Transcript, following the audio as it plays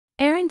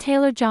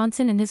Taylor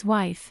Johnson and his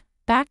wife,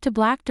 Back to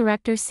Black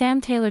director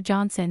Sam Taylor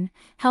Johnson,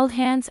 held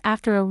hands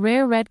after a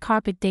rare red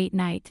carpet date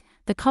night.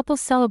 The couple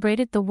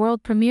celebrated the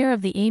world premiere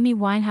of the Amy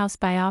Winehouse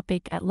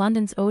biopic at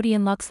London's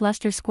Odeon Lux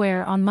Leicester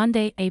Square on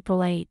Monday,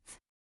 April 8.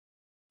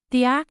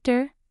 The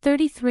actor,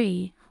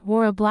 33,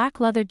 wore a black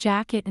leather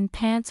jacket and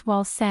pants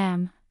while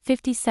Sam,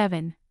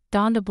 57,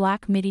 donned a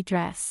black midi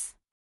dress.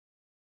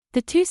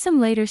 The twosome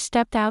later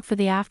stepped out for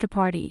the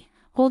after-party,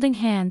 holding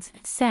hands.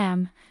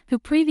 Sam, who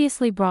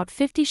previously brought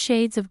 50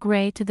 Shades of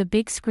Grey to the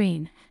big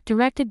screen,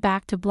 directed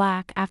Back to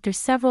Black after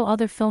several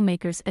other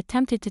filmmakers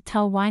attempted to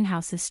tell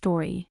Winehouse's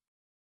story.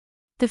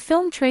 The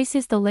film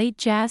traces the late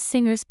jazz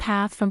singer's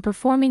path from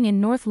performing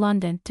in North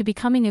London to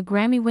becoming a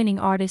Grammy-winning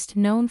artist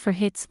known for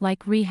hits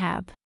like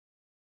Rehab.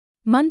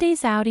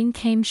 Monday's outing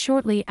came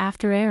shortly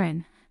after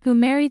Aaron, who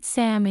married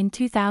Sam in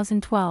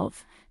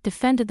 2012,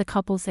 defended the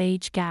couple's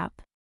age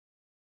gap.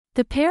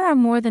 The pair are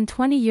more than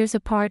 20 years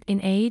apart in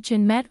age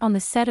and met on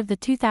the set of the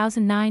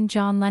 2009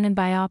 John Lennon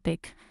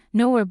biopic,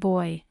 Nowhere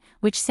Boy,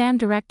 which Sam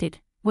directed.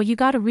 What you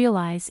gotta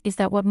realize is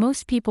that what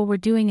most people were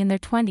doing in their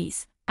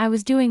 20s, I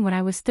was doing when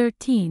I was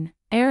 13,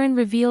 Aaron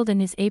revealed in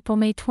his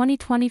April-May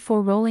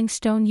 2024 Rolling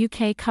Stone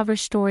UK cover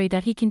story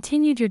that he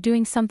continued "You're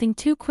doing something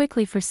too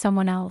quickly for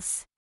someone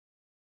else.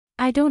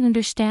 I don't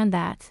understand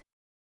that.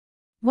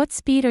 What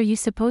speed are you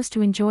supposed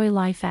to enjoy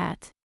life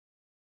at?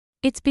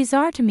 It's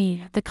bizarre to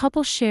me." The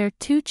couple shared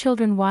 2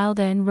 children,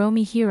 Wilda and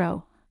Romy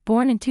Hero,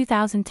 born in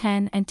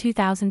 2010 and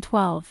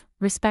 2012,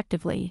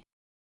 respectively.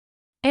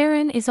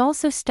 Aaron is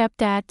also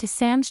stepdad to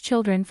Sam's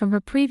children from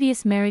her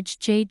previous marriage,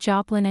 Jade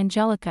Joplin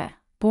Angelica,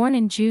 born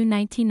in June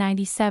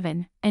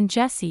 1997, and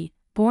Jesse,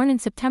 born in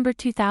September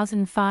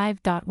 2005.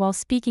 While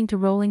speaking to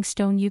Rolling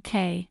Stone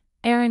UK,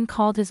 Aaron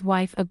called his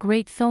wife a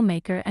great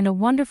filmmaker and a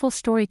wonderful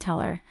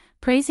storyteller,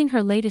 praising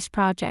her latest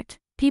project.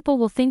 "People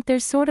will think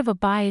there's sort of a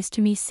bias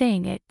to me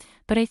saying it,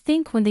 but I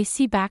think when they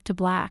see Back to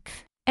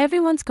Black,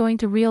 everyone's going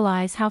to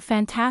realize how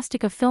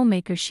fantastic a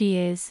filmmaker she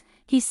is,"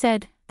 he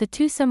said. The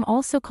twosome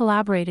also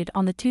collaborated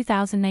on the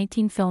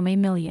 2019 film A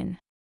Million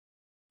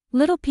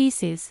Little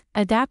Pieces,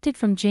 adapted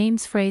from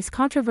James Frey's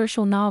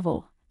controversial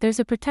novel. "There's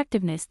a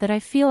protectiveness that I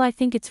feel. I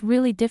think it's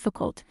really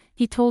difficult,"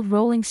 he told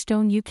Rolling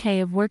Stone UK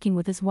of working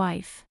with his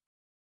wife.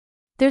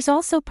 "There's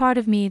also part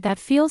of me that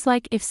feels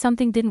like if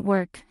something didn't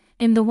work,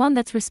 I'm the one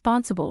that's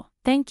responsible."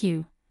 Thank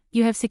you.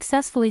 You have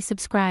successfully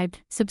subscribed.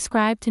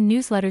 Subscribe to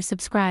newsletter.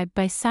 Subscribe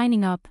by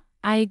signing up.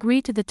 I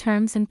agree to the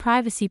terms and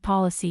privacy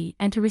policy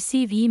and to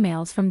receive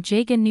emails from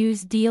Jaga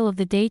News. Deal of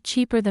the day: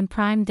 cheaper than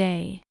Prime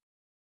Day.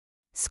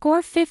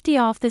 Score 50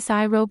 off this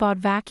iRobot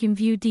Vacuum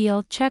View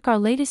deal. Check our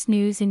latest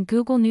news in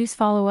Google News.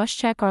 Follow us.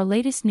 Check our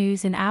latest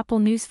news in Apple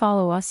News.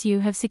 Follow us.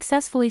 You have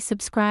successfully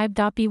subscribed.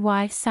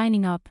 By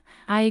signing up,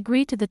 I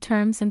agree to the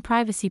terms and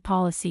privacy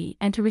policy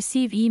and to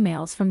receive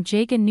emails from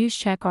Jaga News.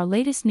 Check our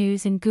latest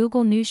news in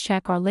Google News.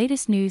 Check our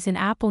latest news in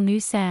Apple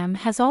News. Sam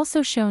has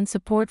also shown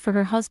support for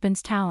her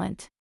husband's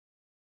talent.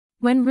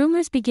 When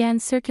rumors began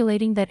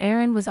circulating that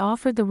Aaron was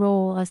offered the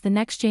role as the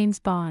next James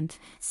Bond,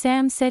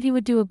 Sam said he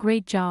would do a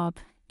great job,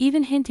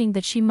 even hinting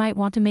that she might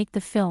want to make the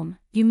film.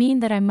 "You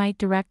mean that I might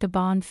direct a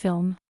Bond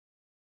film?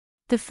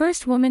 The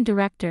first woman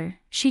director,"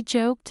 she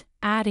joked,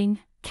 adding,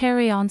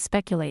 "Carry on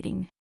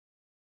speculating.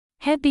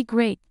 He'd be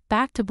great."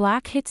 Back to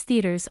Black hits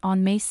theaters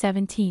on May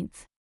 17.